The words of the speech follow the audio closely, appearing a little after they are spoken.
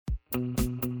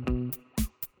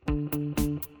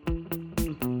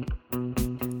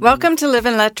Welcome to Live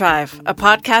and Let Drive, a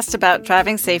podcast about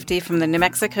driving safety from the New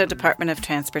Mexico Department of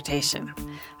Transportation.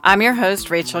 I'm your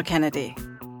host, Rachel Kennedy.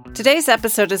 Today's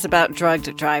episode is about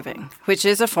drugged driving, which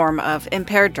is a form of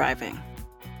impaired driving.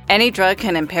 Any drug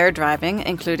can impair driving,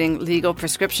 including legal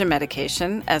prescription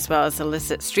medication, as well as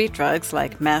illicit street drugs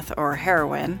like meth or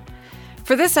heroin.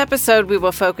 For this episode, we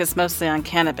will focus mostly on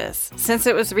cannabis, since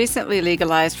it was recently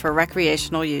legalized for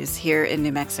recreational use here in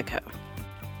New Mexico.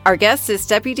 Our guest is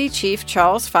Deputy Chief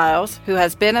Charles Files, who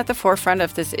has been at the forefront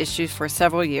of this issue for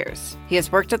several years. He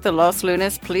has worked at the Los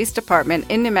Lunas Police Department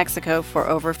in New Mexico for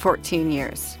over 14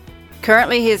 years.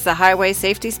 Currently, he is the Highway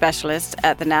Safety Specialist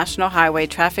at the National Highway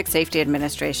Traffic Safety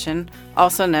Administration,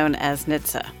 also known as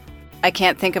NHTSA. I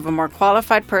can't think of a more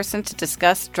qualified person to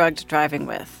discuss drugged driving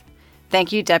with.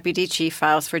 Thank you, Deputy Chief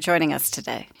Files, for joining us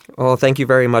today. Well, thank you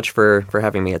very much for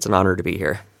having me. It's an honor to be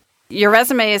here. Your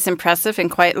resume is impressive and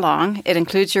quite long. It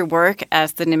includes your work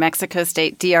as the New Mexico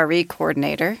State DRE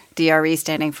Coordinator, DRE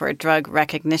standing for Drug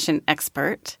Recognition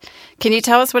Expert. Can you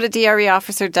tell us what a DRE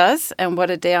officer does and what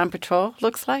a day on patrol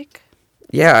looks like?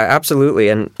 Yeah, absolutely.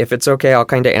 And if it's okay, I'll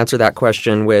kind of answer that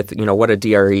question with, what a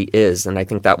DRE is. And I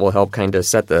think that will help kind of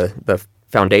set the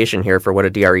foundation here for what a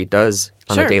DRE does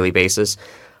on a daily basis.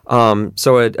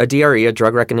 So a DRE, a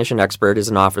drug recognition expert, is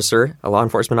an officer, a law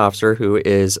enforcement officer who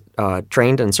is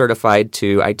trained and certified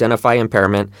to identify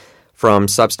impairment from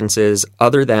substances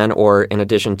other than or in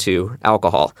addition to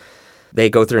alcohol. They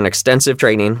go through an extensive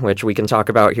training, which we can talk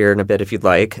about here in a bit if you'd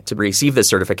like, to receive this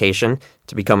certification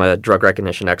to become a drug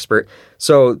recognition expert.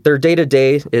 So their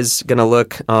day-to-day is going to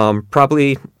look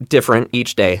probably different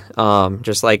each day,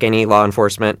 just like any law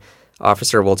enforcement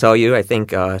officer will tell you. I think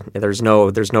there's no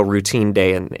routine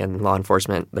day in law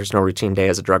enforcement. There's no routine day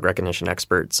as a drug recognition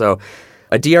expert. So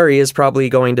a DRE is probably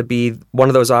going to be one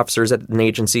of those officers at an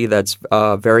agency that's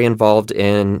very involved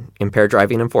in impaired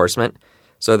driving enforcement.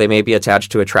 So they may be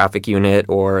attached to a traffic unit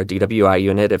or a DWI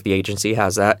unit if the agency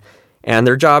has that. And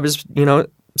their job is,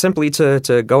 simply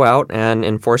to go out and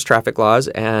enforce traffic laws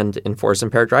and enforce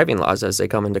impaired driving laws as they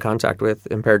come into contact with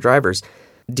impaired drivers.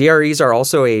 DREs are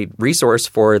also a resource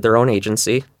for their own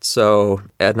agency. So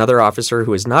another officer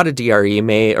who is not a DRE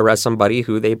may arrest somebody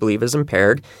who they believe is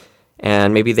impaired,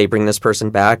 and maybe they bring this person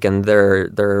back and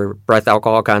their breath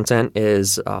alcohol content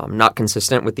is not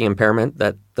consistent with the impairment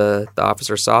that the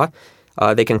officer saw.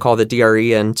 They can call the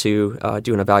DRE in to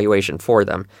do an evaluation for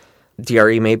them.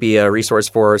 DRE may be a resource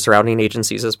for surrounding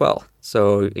agencies as well.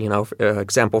 So,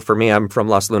 example for me, I'm from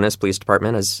Los Lunas Police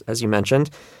Department, as you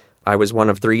mentioned. I was one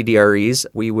of 3 DREs.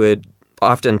 We would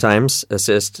oftentimes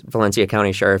assist Valencia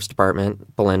County Sheriff's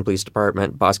Department, Belen Police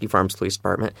Department, Bosque Farms Police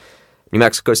Department, New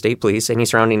Mexico State Police, any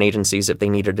surrounding agencies if they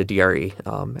needed a DRE,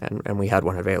 and we had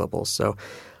one available. So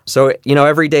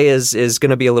every day is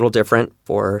going to be a little different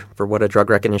for what a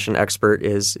drug recognition expert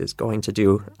is going to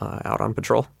do out on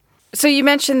patrol. So you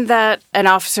mentioned that an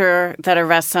officer that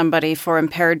arrests somebody for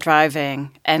impaired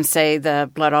driving and say the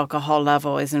blood alcohol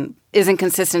level isn't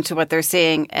consistent to what they're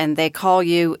seeing, and they call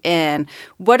you in.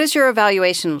 What does your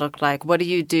evaluation look like? What do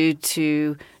you do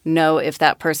to know if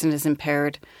that person is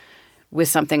impaired with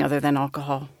something other than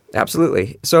alcohol?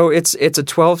 Absolutely. So it's a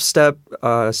 12-step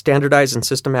standardized and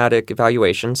systematic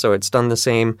evaluation. So it's done the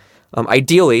same.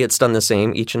 Ideally, it's done the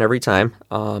same each and every time.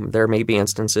 There may be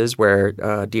instances where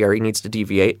DRE needs to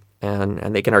deviate,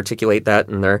 and they can articulate that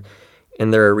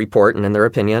in their report and in their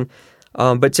opinion.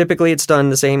 But typically, it's done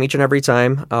the same each and every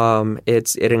time.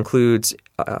 It includes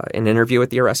an interview with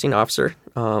the arresting officer.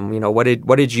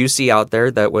 What did you see out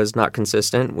there that was not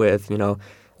consistent with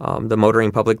the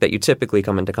motoring public that you typically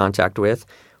come into contact with?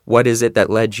 What is it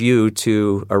that led you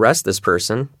to arrest this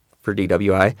person for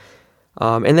DWI?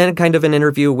 And then kind of an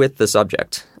interview with the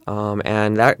subject.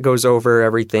 And that goes over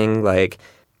everything like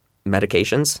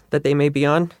medications that they may be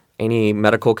on, any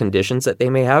medical conditions that they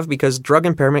may have, because drug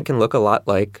impairment can look a lot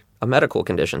like a medical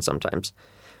condition sometimes.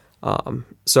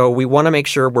 So we want to make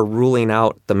sure we're ruling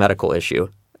out the medical issue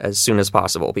as soon as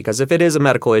possible, because if it is a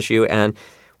medical issue, and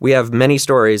we have many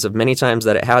stories of many times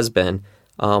that it has been,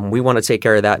 we want to take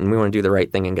care of that, and we want to do the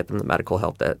right thing and get them the medical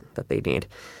help that they need.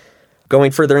 Going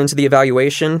further into the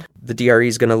evaluation, the DRE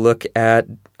is going to look at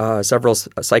several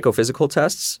psychophysical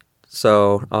tests.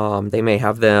 So they may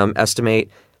have them estimate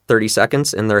 30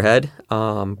 seconds in their head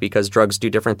because drugs do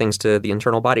different things to the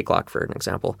internal body clock, for an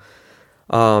example.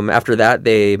 After that,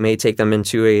 they may take them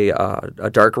into a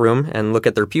dark room and look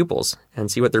at their pupils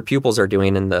and see what their pupils are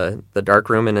doing in the dark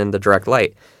room and in the direct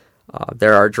light.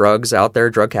 There are drugs out there,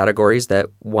 drug categories that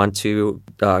want to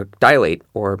dilate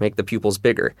or make the pupils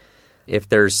bigger. If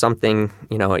there's something,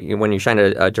 when you shine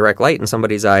a direct light in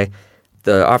somebody's eye,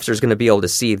 the officer is going to be able to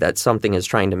see that something is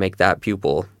trying to make that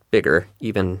pupil bigger,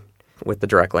 even with the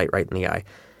direct light right in the eye.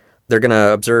 They're going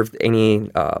to observe any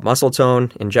muscle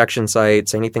tone, injection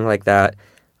sites, anything like that,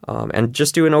 and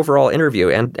just do an overall interview.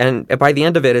 And by the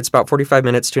end of it, it's about 45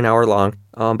 minutes to an hour long.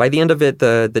 By the end of it,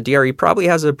 the DRE probably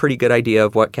has a pretty good idea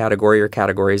of what category or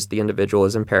categories the individual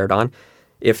is impaired on,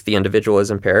 if the individual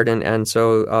is impaired. And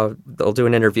so they'll do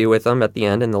an interview with them at the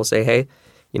end, and they'll say, hey,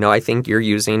 I think you're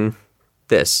using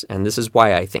this, and this is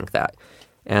why I think that.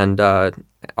 And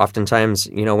oftentimes,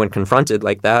 when confronted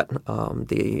like that,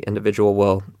 the individual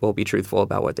will be truthful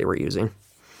about what they were using.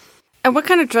 And what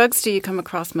kind of drugs do you come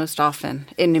across most often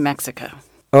in New Mexico?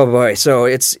 Oh boy, so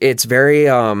it's very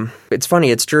it's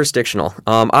funny. It's jurisdictional.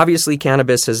 Obviously,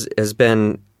 cannabis has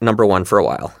been number one for a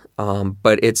while,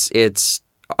 but it's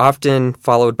often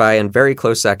followed by, and very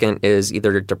close second, is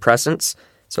either depressants,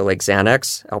 so like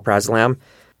Xanax, alprazolam,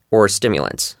 or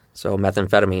stimulants, so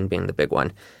methamphetamine being the big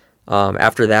one.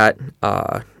 After that,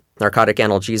 narcotic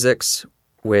analgesics,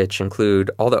 which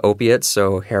include all the opiates,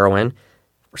 so heroin.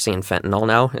 We're seeing fentanyl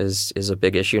now is a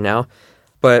big issue now.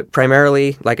 But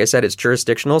primarily, like I said, it's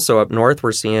jurisdictional. So up north,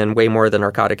 we're seeing way more of the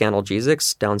narcotic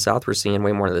analgesics. Down south, we're seeing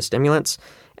way more of the stimulants.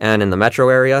 And in the metro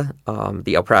area,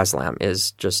 the alprazolam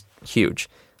is just huge.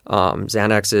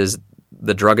 Xanax is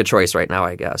the drug of choice right now,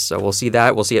 I guess. So we'll see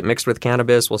that. We'll see it mixed with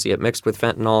cannabis. We'll see it mixed with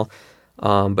fentanyl.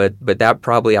 But that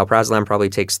probably, alprazolam probably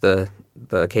takes the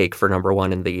cake for number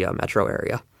one in the metro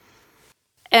area.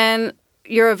 And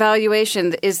your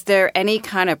evaluation, is there any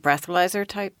kind of breathalyzer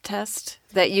type test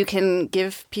that you can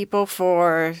give people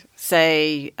for,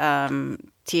 say,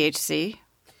 THC?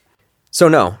 So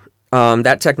no,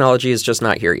 that technology is just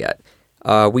not here yet.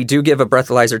 We do give a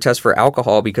breathalyzer test for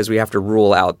alcohol because we have to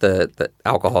rule out that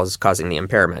alcohol is causing the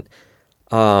impairment.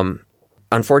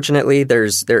 Unfortunately,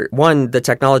 the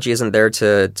technology isn't there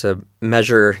to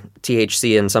measure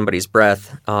THC in somebody's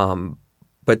breath.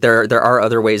 But there are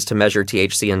other ways to measure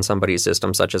THC in somebody's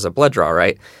system, such as a blood draw,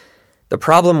 right? The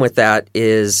problem with that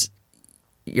is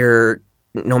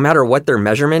no matter what their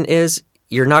measurement is,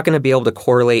 you're not going to be able to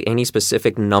correlate any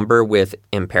specific number with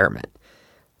impairment.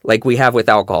 Like we have with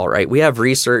alcohol, right? We have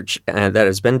research that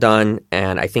has been done,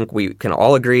 and I think we can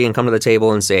all agree and come to the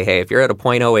table and say, hey, if you're at a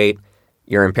 0.08,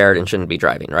 you're impaired and shouldn't be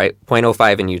driving, right?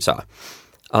 0.05 in Utah.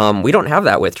 We don't have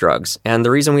that with drugs. And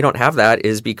the reason we don't have that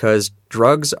is because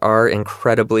drugs are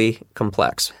incredibly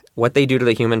complex. What they do to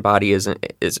the human body is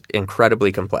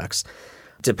incredibly complex.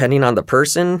 Depending on the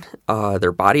person,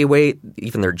 their body weight,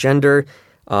 even their gender,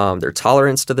 their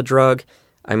tolerance to the drug.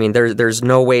 I mean, there's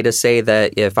no way to say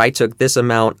that if I took this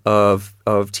amount of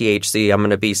THC, I'm going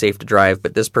to be safe to drive,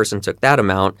 but this person took that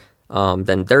amount,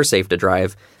 then they're safe to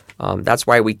drive. That's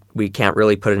why we can't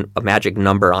really put a magic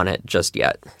number on it just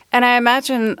yet. And I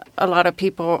imagine a lot of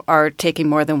people are taking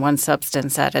more than one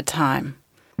substance at a time.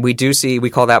 We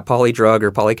call that polydrug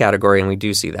or polycategory, and we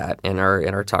do see that in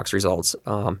our tox results.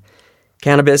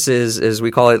 Cannabis is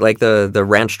we call it like the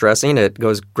ranch dressing. It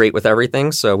goes great with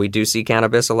everything. So we do see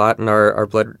cannabis a lot in our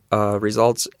blood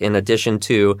results, in addition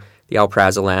to the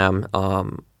alprazolam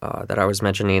that I was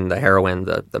mentioning, the heroin,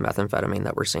 the methamphetamine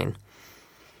that we're seeing.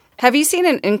 Have you seen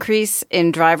an increase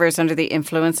in drivers under the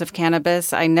influence of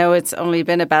cannabis? I know it's only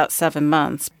been about 7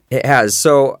 months. It has.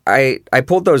 So I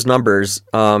pulled those numbers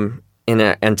in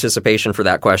anticipation for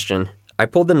that question. I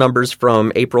pulled the numbers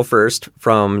from April 1st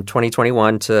from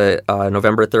 2021 to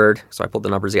November 3rd. So I pulled the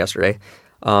numbers yesterday,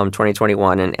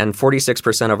 2021, and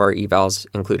 46% of our evals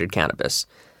included cannabis.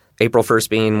 April 1st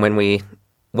being when we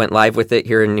went live with it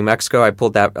here in New Mexico. I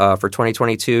pulled that for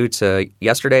 2022 to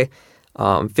yesterday.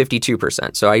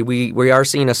 52%. So we are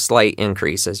seeing a slight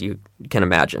increase, as you can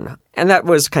imagine. And that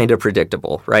was kind of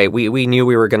predictable, right? We knew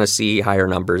we were going to see higher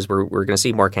numbers. We're going to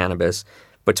see more cannabis.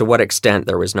 But to what extent,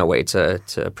 there was no way to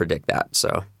predict that.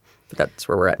 So that's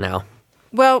where we're at now.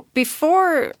 Well,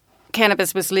 before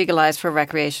cannabis was legalized for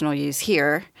recreational use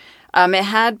here, it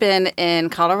had been in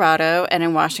Colorado and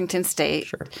in Washington State.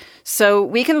 Sure. So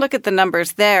we can look at the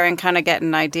numbers there and kind of get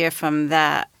an idea from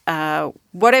that.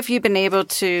 What have you been able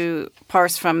to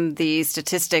parse from the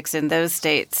statistics in those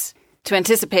states to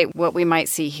anticipate what we might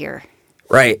see here?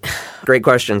 Right. Great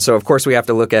question. So, of course, we have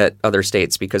to look at other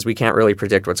states because we can't really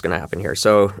predict what's going to happen here.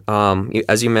 So,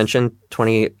 as you mentioned,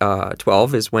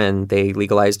 2012 is when they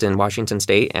legalized in Washington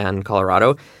State and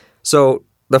Colorado. So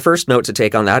the first note to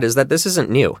take on that is that this isn't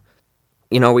new.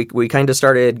 We kind of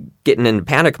started getting in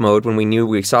panic mode when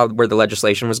we saw where the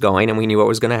legislation was going and we knew what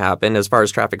was going to happen. As far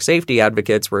as traffic safety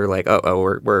advocates were like,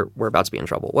 we're about to be in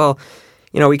trouble. Well,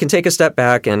 we can take a step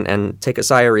back and take a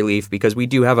sigh of relief because we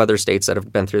do have other states that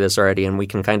have been through this already, and we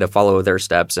can kind of follow their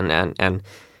steps and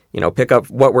pick up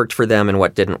what worked for them and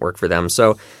what didn't work for them.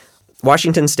 So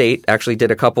Washington State actually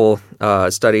did a couple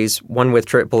studies, one with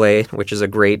AAA, which is a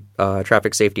great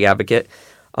traffic safety advocate,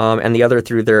 and the other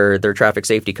through their Traffic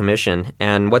Safety Commission.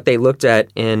 And what they looked at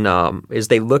is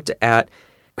they looked at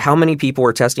how many people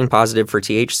were testing positive for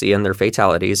THC and their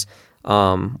fatalities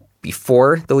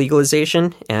before the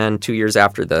legalization and 2 years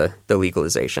after the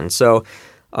legalization. So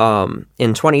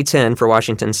in 2010 for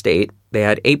Washington State, they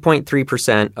had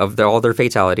 8.3% of all their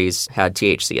fatalities had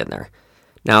THC in there.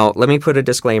 Now, let me put a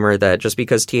disclaimer that just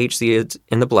because THC is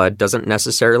in the blood doesn't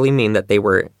necessarily mean that they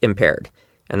were impaired.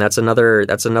 And that's another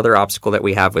obstacle that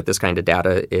we have with this kind of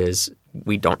data is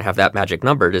we don't have that magic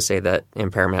number to say that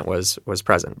impairment was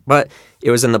present. But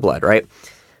it was in the blood, right?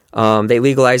 They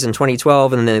legalized in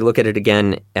 2012, and then they look at it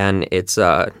again, and it's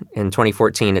in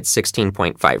 2014, it's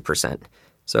 16.5%.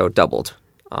 So doubled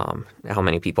how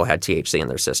many people had THC in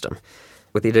their system.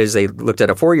 What they did is they looked at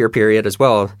a 4-year period as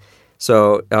well.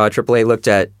 So AAA looked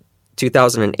at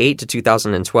 2008 to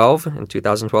 2012, and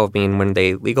 2012 being when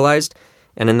they legalized.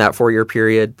 And in that 4-year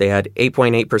period, they had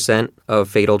 8.8% of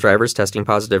fatal drivers testing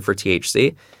positive for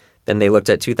THC. Then they looked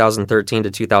at 2013 to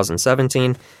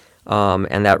 2017,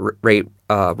 and that rate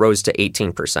rose to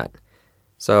 18%.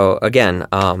 So again,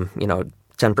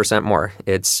 10% more.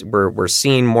 We're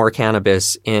seeing more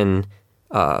cannabis in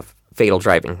fatal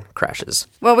driving crashes.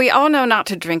 Well, we all know not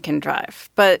to drink and drive,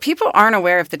 but people aren't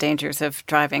aware of the dangers of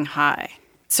driving high.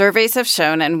 Surveys have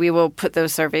shown, and we will put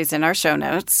those surveys in our show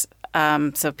notes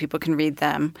so people can read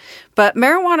them, but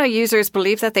marijuana users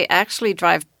believe that they actually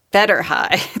drive better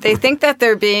high. They think that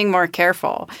they're being more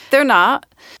careful. They're not.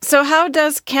 So how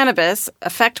does cannabis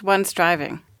affect one's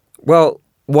driving? Well,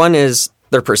 one is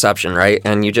their perception, right?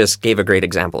 And you just gave a great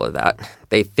example of that.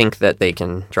 They think that they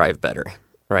can drive better.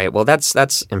 Right. Well,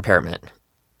 that's impairment,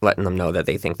 letting them know that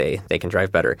they think they can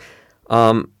drive better.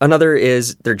 Another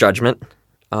is their judgment.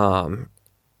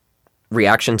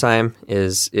 Reaction time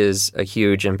is a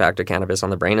huge impact of cannabis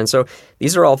on the brain. And so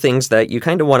these are all things that you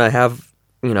kind of want to have,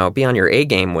 be on your A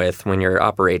game with when you're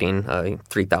operating a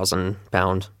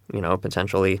 3,000-pound,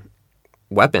 potentially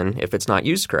weapon if it's not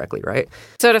used correctly, right?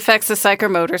 So it affects the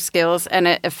psychomotor skills, and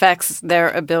it affects their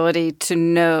ability to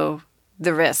know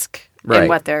the risk in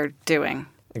what they're doing.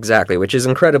 Exactly, which is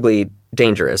incredibly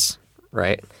dangerous,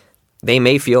 right? They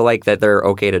may feel like that they're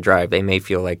okay to drive. They may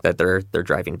feel like that they're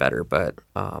driving better, but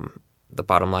the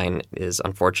bottom line is,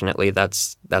 unfortunately,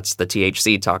 that's the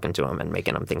THC talking to them and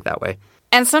making them think that way.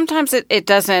 And sometimes it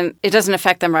doesn't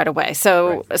affect them right away.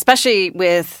 So especially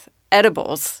with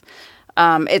edibles,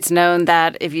 it's known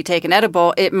that if you take an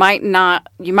edible, you might not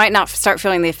start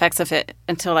feeling the effects of it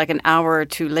until like an hour or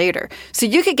two later. So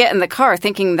you could get in the car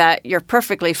thinking that you're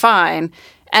perfectly fine,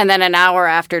 and then an hour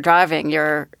after driving,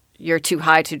 you're too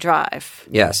high to drive.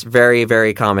 Yes, very,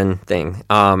 very common thing.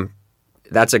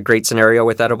 That's a great scenario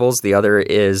with edibles. The other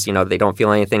is, they don't feel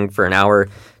anything for an hour,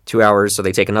 2 hours, so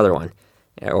they take another one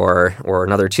or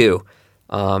another two.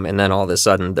 And then all of a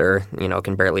sudden they're,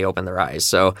 can barely open their eyes.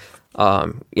 So,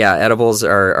 edibles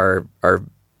are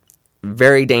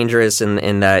very dangerous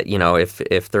in that,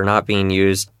 if they're not being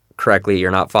used correctly, you're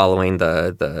not following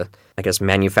the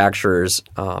manufacturer's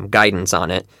guidance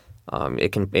on it.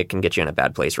 It can get you in a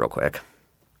bad place real quick.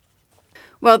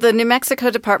 Well, the New Mexico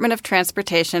Department of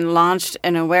Transportation launched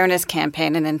an awareness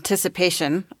campaign in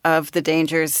anticipation of the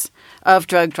dangers of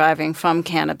drug driving from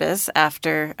cannabis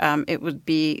after it would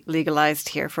be legalized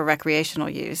here for recreational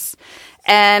use.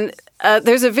 And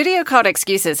there's a video called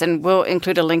Excuses, and we'll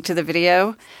include a link to the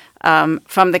video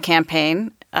from the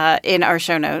campaign in our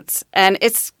show notes. And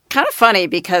it's kind of funny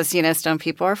because, stone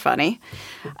people are funny.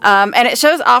 And it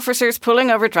shows officers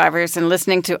pulling over drivers and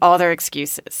listening to all their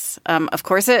excuses. Of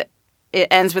course, it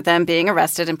ends with them being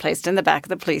arrested and placed in the back of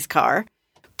the police car.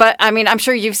 But, I'm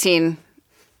sure you've seen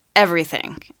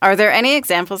everything. Are there any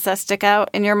examples that stick out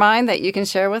in your mind that you can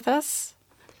share with us?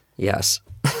 Yes.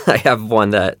 I have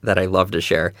one that I love to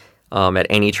share at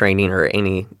any training or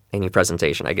any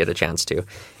presentation I get a chance to.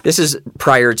 This is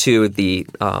prior to the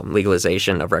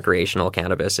legalization of recreational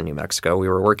cannabis in New Mexico. We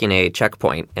were working a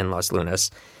checkpoint in Los Lunas,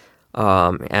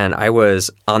 and I was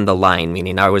on the line,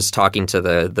 meaning I was talking to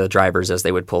the drivers as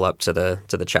they would pull up to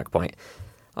the checkpoint.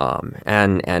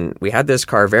 And we had this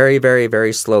car very, very,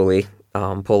 very slowly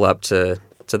pull up to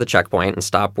the checkpoint and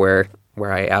stop where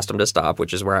I asked him to stop,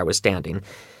 which is where I was standing.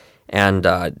 And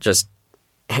just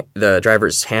the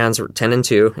driver's hands were 10 and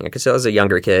 2. I could tell I was a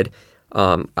younger kid,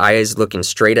 eyes looking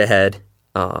straight ahead,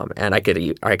 and I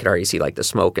could already see like the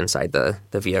smoke inside the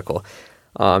vehicle.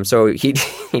 So he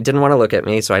didn't want to look at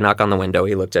me, so I knock on the window.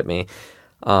 He looked at me,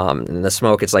 And the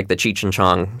smoke, it's like the Cheech and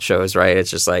Chong shows, right? It's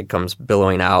just like comes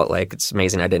billowing out. Like, it's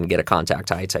amazing I didn't get a contact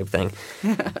high type thing.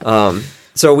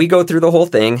 So we go through the whole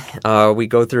thing. We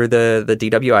go through the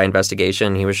DWI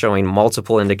investigation. He was showing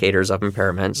multiple indicators of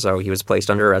impairment, so he was placed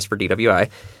under arrest for DWI.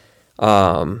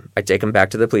 I take him back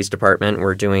to the police department.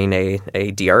 We're doing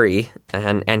a DRE,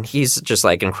 and he's just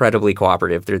like incredibly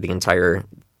cooperative through the entire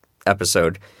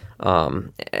episode.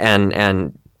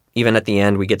 And even at the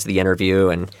end, we get to the interview,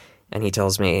 and he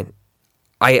tells me,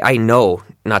 I know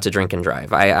not to drink and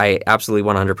drive. I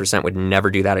absolutely 100% would never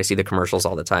do that. I see the commercials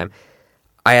all the time.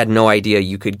 I had no idea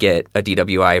you could get a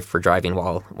DWI for driving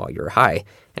while you're high.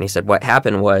 And he said, what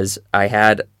happened was I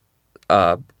had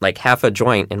like half a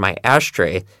joint in my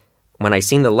ashtray. When I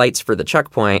seen the lights for the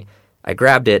checkpoint, I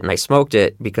grabbed it and I smoked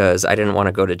it because I didn't want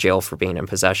to go to jail for being in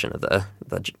possession of the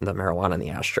marijuana in the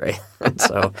ashtray. And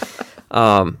so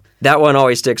that one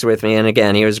always sticks with me. And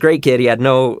again, he was a great kid. He had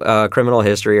no criminal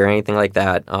history or anything like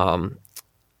that.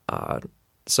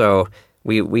 So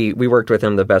we worked with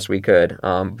him the best we could.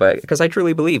 But because I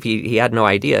truly believe he had no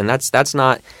idea. And that's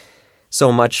not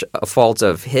so much a fault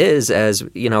of his as,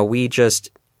 we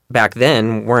just back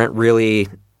then weren't really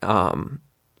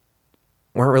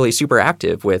super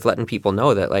active with letting people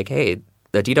know that, like, hey,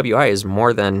 the DWI is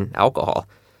more than alcohol.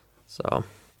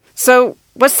 So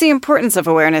what's the importance of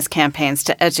awareness campaigns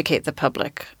to educate the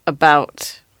public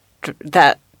about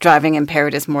that driving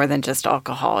impaired is more than just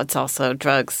alcohol? It's also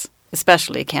drugs,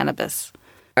 especially cannabis.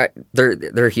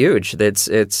 They're huge.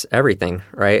 It's everything,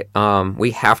 right?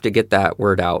 We have to get that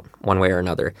word out one way or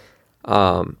another.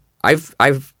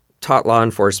 I've taught law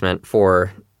enforcement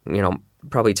for,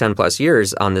 probably 10 plus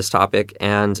years on this topic.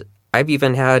 And I've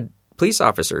even had police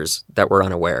officers that were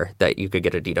unaware that you could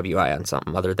get a DWI on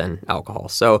something other than alcohol.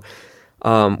 So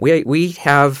we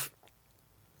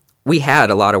had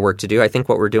a lot of work to do. I think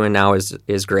what we're doing now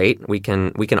is great. We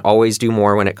can always do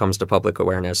more when it comes to public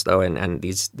awareness, though, and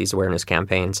these awareness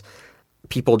campaigns.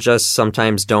 People just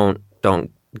sometimes don't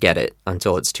get it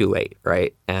until it's too late,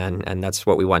 right? And that's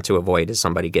what we want to avoid is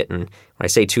somebody getting, when I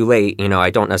say too late, I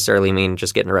don't necessarily mean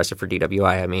just getting arrested for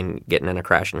DWI. I mean getting in a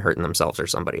crash and hurting themselves or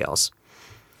somebody else.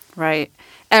 Right.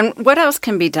 And what else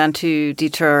can be done to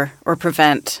deter or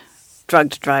prevent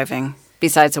drugged driving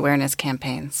besides awareness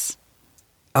campaigns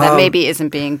that maybe isn't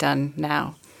being done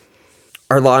now?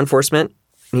 Our law enforcement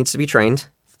needs to be trained.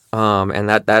 And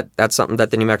that's something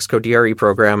that the New Mexico DRE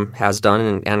program has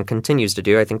done and continues to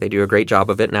do. I think they do a great job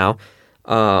of it now.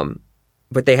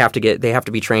 But they have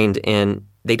to be trained in,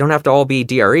 they don't have to all be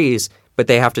DREs, but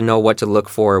they have to know what to look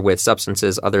for with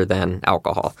substances other than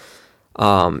alcohol.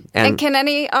 And can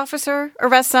any officer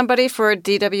arrest somebody for a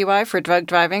DWI for drug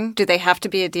driving? Do they have to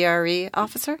be a DRE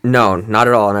officer? No, not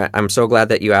at all. And I'm so glad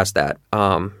that you asked that.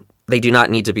 They do not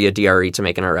need to be a DRE to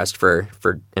make an arrest for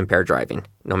impaired driving,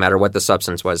 no matter what the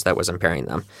substance was that was impairing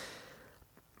them.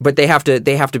 But they have to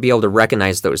be able to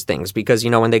recognize those things because,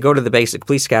 when they go to the basic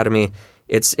police academy,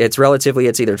 it's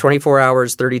either 24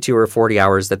 hours, 32 or 40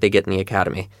 hours that they get in the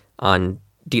academy on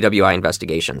DWI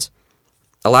investigations.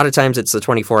 A lot of times it's the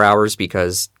 24 hours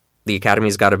because the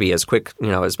academy's got to be as quick,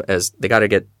 as they got to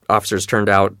get officers turned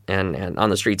out and on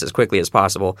the streets as quickly as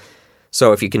possible.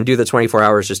 So if you can do the 24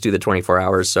 hours, just do the 24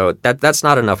 hours. So that's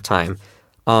not enough time.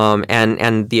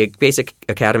 And the basic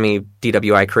academy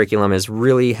DWI curriculum is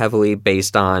really heavily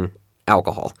based on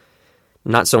alcohol,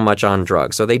 not so much on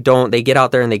drugs. So they get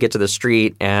out there and they get to the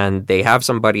street and they have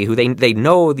somebody who they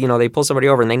know, they pull somebody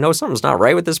over and they know something's not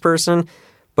right with this person.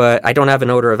 But I don't have an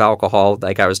odor of alcohol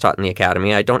like I was taught in the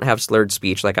academy. I don't have slurred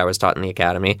speech like I was taught in the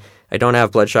academy. I don't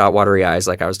have bloodshot, watery eyes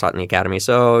like I was taught in the academy.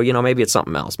 So, maybe it's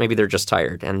something else. Maybe they're just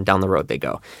tired and down the road they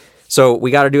go. So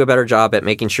we got to do a better job at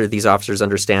making sure these officers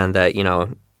understand that,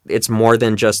 it's more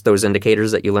than just those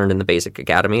indicators that you learned in the basic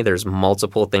academy. There's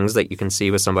multiple things that you can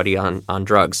see with somebody on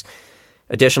drugs.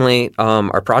 Additionally,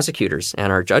 our prosecutors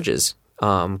and our judges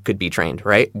could be trained,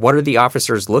 right? What are the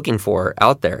officers looking for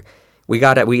out there?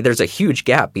 There's a huge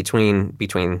gap between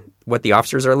what the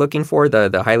officers are looking for,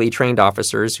 the highly trained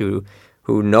officers who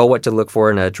know what to look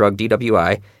for in a drug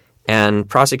DWI, and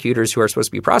prosecutors who are supposed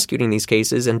to be prosecuting these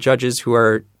cases, and judges who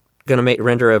are going to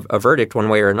render a verdict one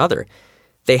way or another.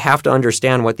 They have to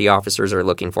understand what the officers are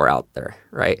looking for out there,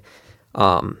 right?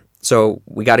 So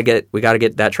we got to get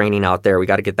that training out there. We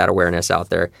got to get that awareness out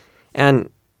there, and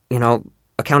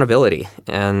accountability,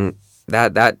 and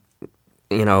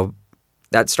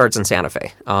that starts in Santa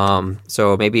Fe.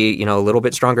 So maybe, a little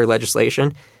bit stronger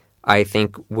legislation, I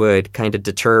think, would kind of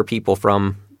deter people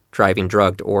from driving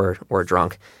drugged or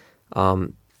drunk.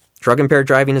 Drug-impaired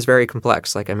driving is very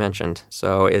complex, like I mentioned.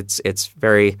 So it's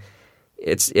very,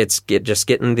 just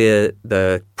getting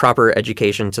the proper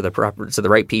education to the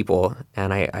right people,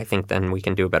 and I think then we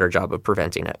can do a better job of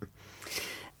preventing it.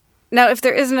 Now, if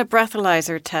there isn't a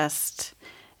breathalyzer test,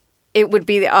 it would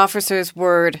be the officer's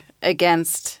word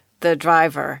against the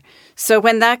driver. So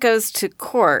when that goes to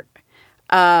court,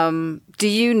 do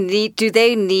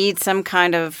they need some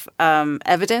kind of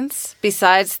evidence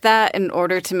besides that in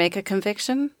order to make a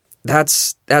conviction?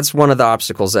 That's one of the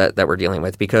obstacles that we're dealing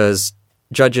with, because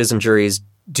judges and juries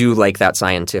do like that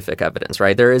scientific evidence,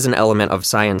 right? There is an element of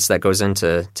science that goes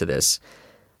into this.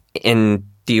 In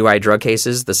DUI drug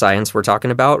cases, the science we're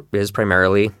talking about is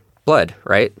primarily blood,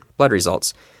 right? Blood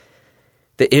results.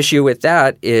 The issue with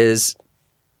that is,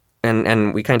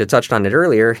 and we kind of touched on it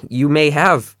earlier, you may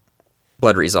have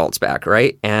blood results back,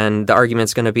 right? And the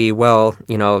argument's going to be, well,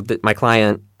 my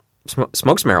client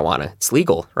smokes marijuana. It's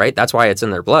legal, right? That's why it's in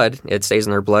their blood. It stays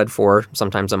in their blood for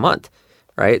sometimes a month,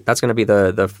 right? That's going to be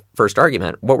the first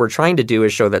argument. What we're trying to do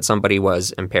is show that somebody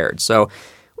was impaired. So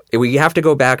we have to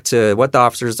go back to what the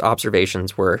officer's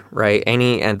observations were, right? And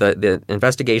the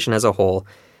investigation as a whole.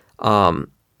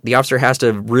 The officer has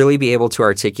to really be able to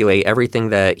articulate everything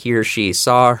that he or she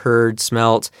saw, heard,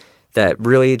 smelt, that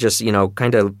really just,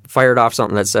 kind of fired off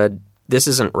something that said, this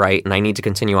isn't right, and I need to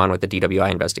continue on with the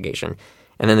DWI investigation.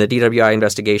 And then the DWI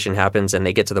investigation happens, and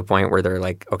they get to the point where they're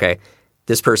like, okay,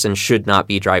 this person should not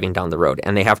be driving down the road.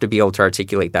 And they have to be able to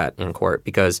articulate that in court,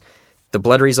 because the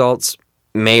blood results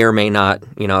may or may not,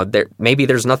 maybe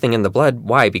there's nothing in the blood.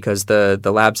 Why? Because the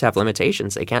labs have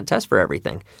limitations. They can't test for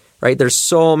everything, right? There's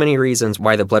so many reasons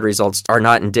why the blood results are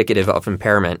not indicative of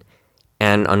impairment.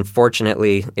 And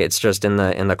unfortunately, it's just in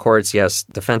the courts, yes,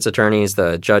 defense attorneys,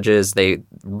 the judges, they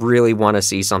really want to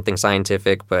see something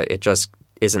scientific, but it just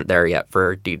isn't there yet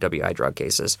for DWI drug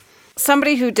cases.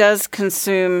 Somebody who does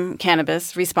consume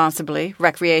cannabis responsibly,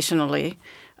 recreationally,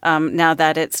 now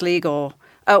that it's legal,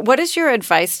 what is your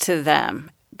advice to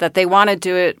them that they want to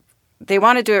do it? They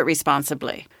want to do it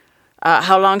responsibly.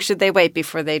 How long should they wait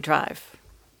before they drive?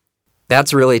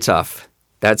 That's really tough.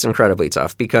 That's incredibly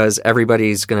tough, because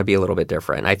everybody's going to be a little bit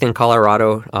different. I think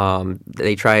Colorado,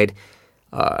 they tried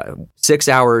 6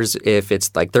 hours if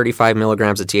it's like 35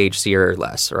 milligrams of THC or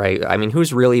less, right? I mean,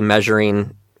 who's really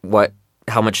measuring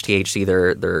how much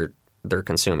THC they're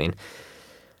consuming?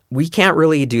 We can't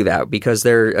really do that, because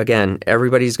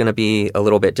everybody's going to be a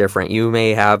little bit different. You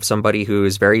may have somebody who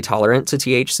is very tolerant to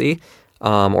THC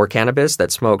or cannabis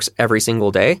that smokes every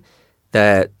single day,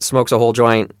 that smokes a whole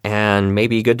joint and may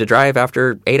be good to drive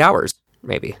after 8 hours,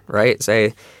 maybe, right?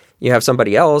 Say you have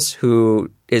somebody else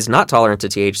who is not tolerant to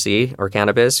THC or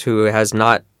cannabis, who has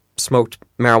not smoked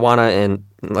marijuana in,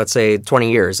 let's say,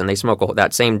 20 years, and they smoke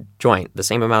that same joint, the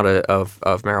same amount of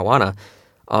marijuana.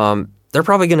 They're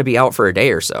probably going to be out for a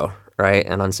day or so, right,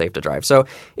 and unsafe to drive. So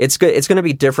it's good. It's going to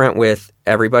be different with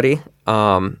everybody.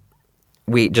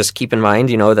 We just keep in mind,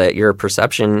 that your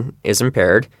perception is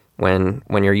impaired when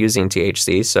you're using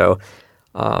THC. So,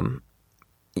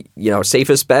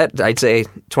 safest bet, I'd say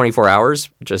 24 hours,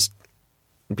 just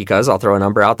because I'll throw a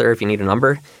number out there if you need a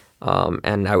number.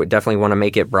 And I would definitely want to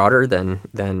make it broader than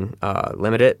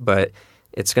limit it, but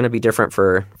it's going to be different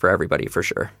for everybody for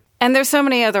sure. And there's so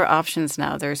many other options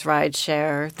now. There's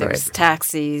rideshare, there's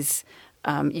taxis.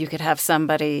 You could have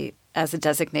somebody as a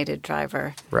designated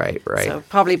driver. Right. So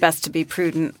probably best to be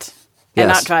prudent and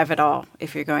not drive at all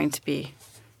if you're going to be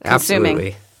consuming.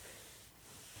 Absolutely.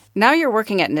 Now you're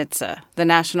working at NHTSA, the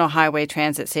National Highway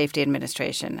Transit Safety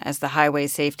Administration, as the highway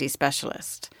safety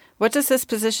specialist. What does this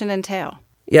position entail?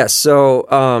 Yes, so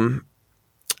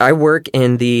I work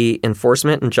in the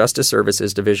Enforcement and Justice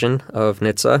Services Division of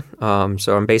NHTSA.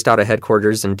 So I'm based out of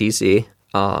headquarters in D.C.,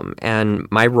 and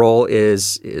my role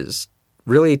is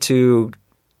really to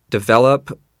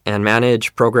develop and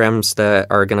manage programs that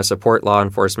are going to support law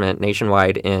enforcement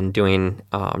nationwide in doing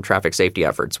traffic safety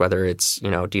efforts, whether it's,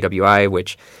 DWI,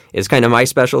 which is kind of my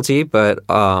specialty, but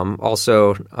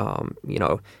also,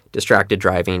 distracted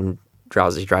driving,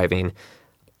 drowsy driving,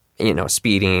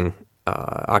 speeding,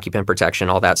 occupant protection,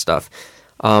 all that stuff.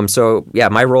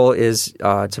 My role is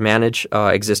to manage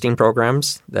existing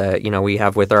programs that, we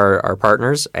have with our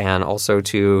partners, and also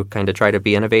to kind of try to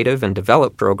be innovative and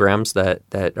develop programs that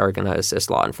are going to assist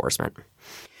law enforcement.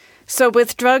 So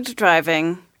with drugged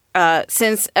driving,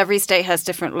 since every state has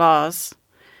different laws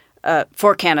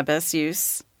for cannabis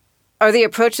use, are the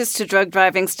approaches to drug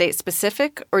driving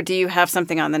state-specific, or do you have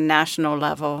something on the national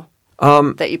level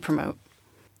that you promote?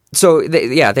 So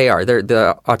they are.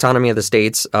 The autonomy of the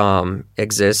states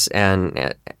exists,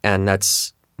 and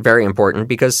that's very important,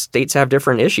 because states have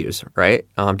different issues, right?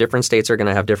 Different states are going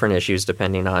to have different issues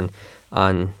depending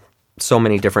on so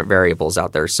many different variables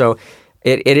out there. So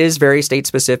It is very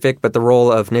state-specific, but the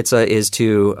role of NHTSA is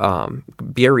to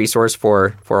be a resource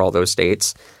for all those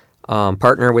states,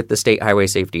 partner with the state highway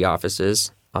safety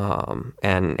offices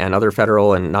and other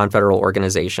federal and non-federal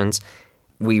organizations.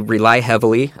 We rely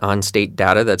heavily on state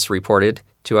data that's reported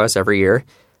to us every year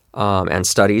and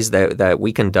studies that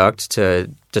we conduct to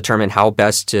determine how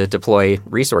best to deploy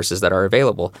resources that are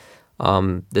available.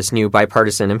 This new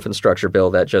bipartisan infrastructure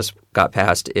bill that just got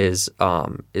passed is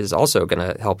also going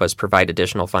to help us provide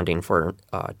additional funding for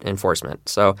enforcement.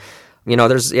 So,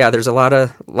 there's a lot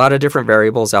of different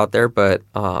variables out there, but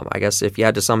I guess if you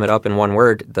had to sum it up in one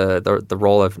word, the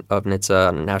role of NHTSA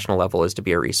on a national level is to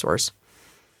be a resource.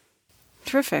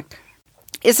 Terrific.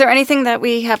 Is there anything that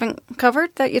we haven't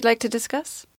covered that you'd like to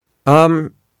discuss?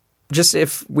 Just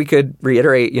if we could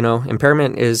reiterate,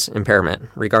 impairment is impairment,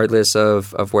 regardless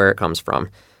of where it comes from.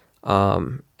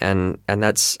 And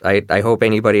that's I hope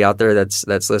anybody out there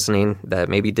that's listening that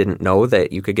maybe didn't know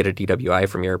that you could get a DWI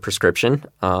from your prescription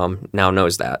now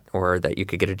knows that, or that you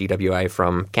could get a DWI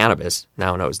from cannabis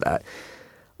now knows that.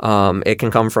 It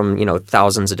can come from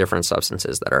thousands of different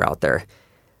substances that are out there,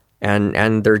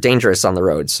 and they're dangerous on the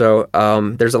road. So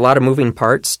there's a lot of moving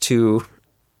parts to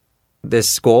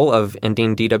this goal of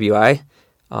ending DWI.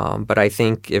 But I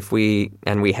think if we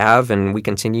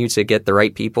continue to get the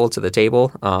right people to the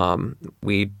table,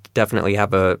 we definitely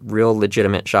have a real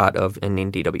legitimate shot of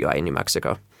ending DWI in New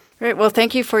Mexico. Great. Well,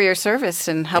 thank you for your service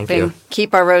and helping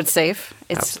keep our roads safe.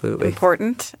 It's Absolutely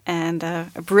important, and I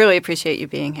really appreciate you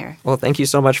being here. Well, thank you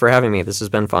so much for having me. This has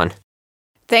been fun.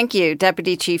 Thank you,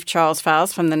 Deputy Chief Charles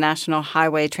Fowles from the National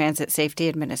Highway Transit Safety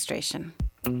Administration.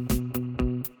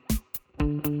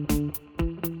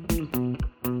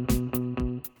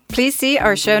 Please see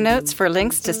our show notes for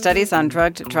links to studies on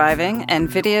drugged driving and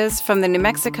videos from the New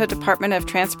Mexico Department of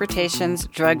Transportation's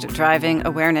Drugged Driving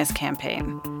Awareness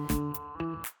Campaign.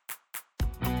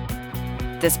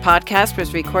 This podcast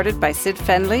was recorded by Sid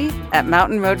Fenley at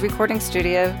Mountain Road Recording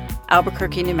Studio,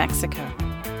 Albuquerque, New Mexico.